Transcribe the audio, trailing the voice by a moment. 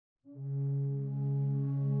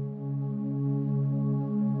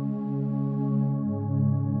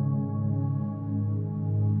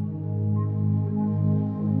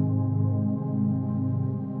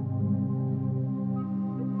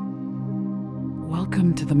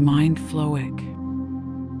Welcome to the Mind Flowic.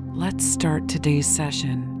 Let's start today's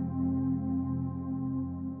session.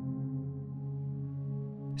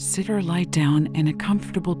 Sit or lie down in a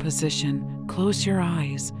comfortable position, close your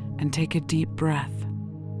eyes, and take a deep breath.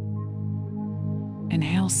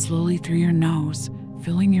 Inhale slowly through your nose,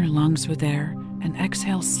 filling your lungs with air, and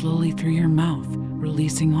exhale slowly through your mouth,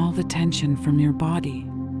 releasing all the tension from your body.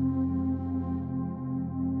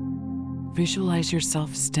 Visualize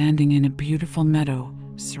yourself standing in a beautiful meadow,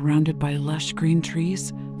 surrounded by lush green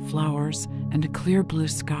trees, flowers, and a clear blue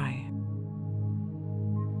sky.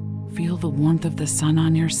 Feel the warmth of the sun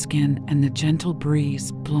on your skin and the gentle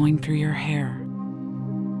breeze blowing through your hair.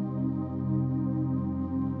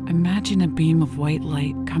 Imagine a beam of white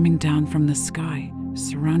light coming down from the sky,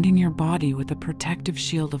 surrounding your body with a protective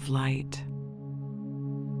shield of light.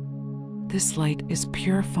 This light is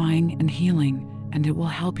purifying and healing, and it will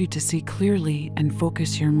help you to see clearly and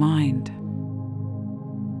focus your mind.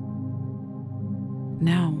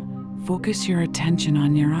 Now, focus your attention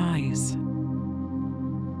on your eyes.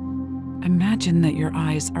 Imagine that your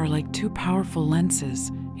eyes are like two powerful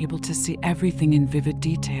lenses, able to see everything in vivid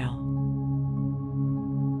detail.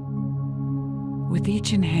 With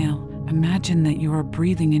each inhale, imagine that you are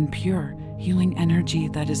breathing in pure, healing energy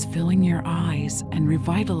that is filling your eyes and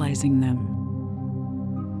revitalizing them.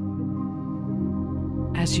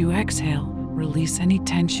 As you exhale, release any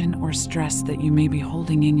tension or stress that you may be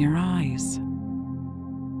holding in your eyes.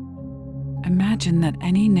 Imagine that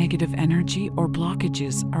any negative energy or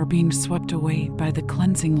blockages are being swept away by the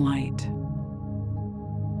cleansing light.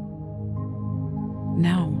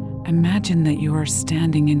 Now, imagine that you are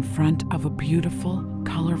standing in front of a beautiful,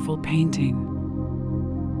 colorful painting.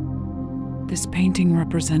 This painting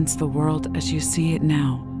represents the world as you see it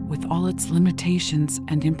now, with all its limitations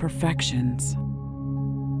and imperfections.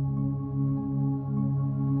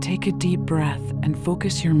 Take a deep breath and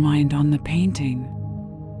focus your mind on the painting.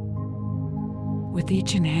 With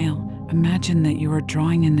each inhale, imagine that you are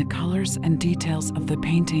drawing in the colors and details of the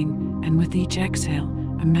painting, and with each exhale,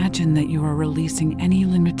 imagine that you are releasing any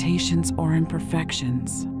limitations or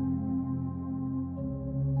imperfections.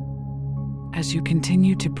 As you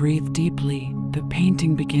continue to breathe deeply, the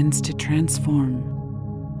painting begins to transform.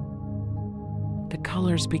 The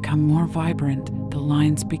colors become more vibrant, the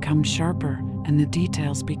lines become sharper, and the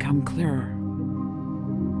details become clearer.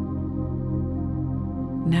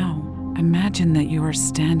 Now, imagine that you are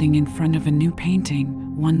standing in front of a new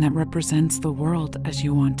painting, one that represents the world as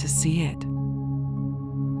you want to see it.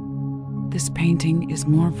 This painting is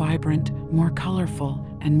more vibrant, more colorful,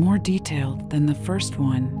 and more detailed than the first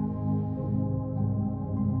one.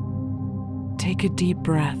 Take a deep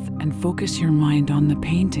breath and focus your mind on the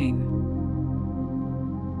painting.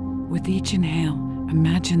 With each inhale,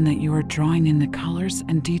 imagine that you are drawing in the colors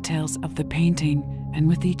and details of the painting, and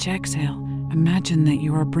with each exhale, imagine that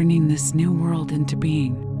you are bringing this new world into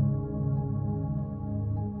being.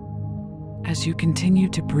 As you continue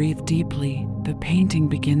to breathe deeply, the painting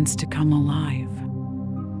begins to come alive.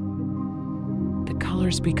 The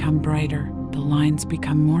colors become brighter, the lines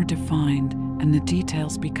become more defined, and the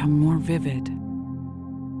details become more vivid.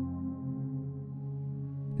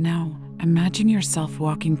 Now, imagine yourself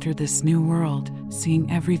walking through this new world,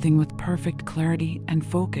 seeing everything with perfect clarity and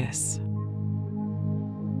focus.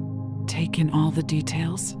 Take in all the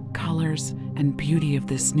details, colors, and beauty of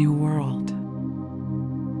this new world.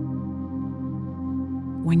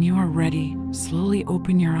 When you are ready, slowly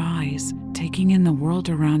open your eyes, taking in the world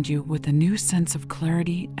around you with a new sense of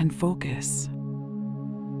clarity and focus.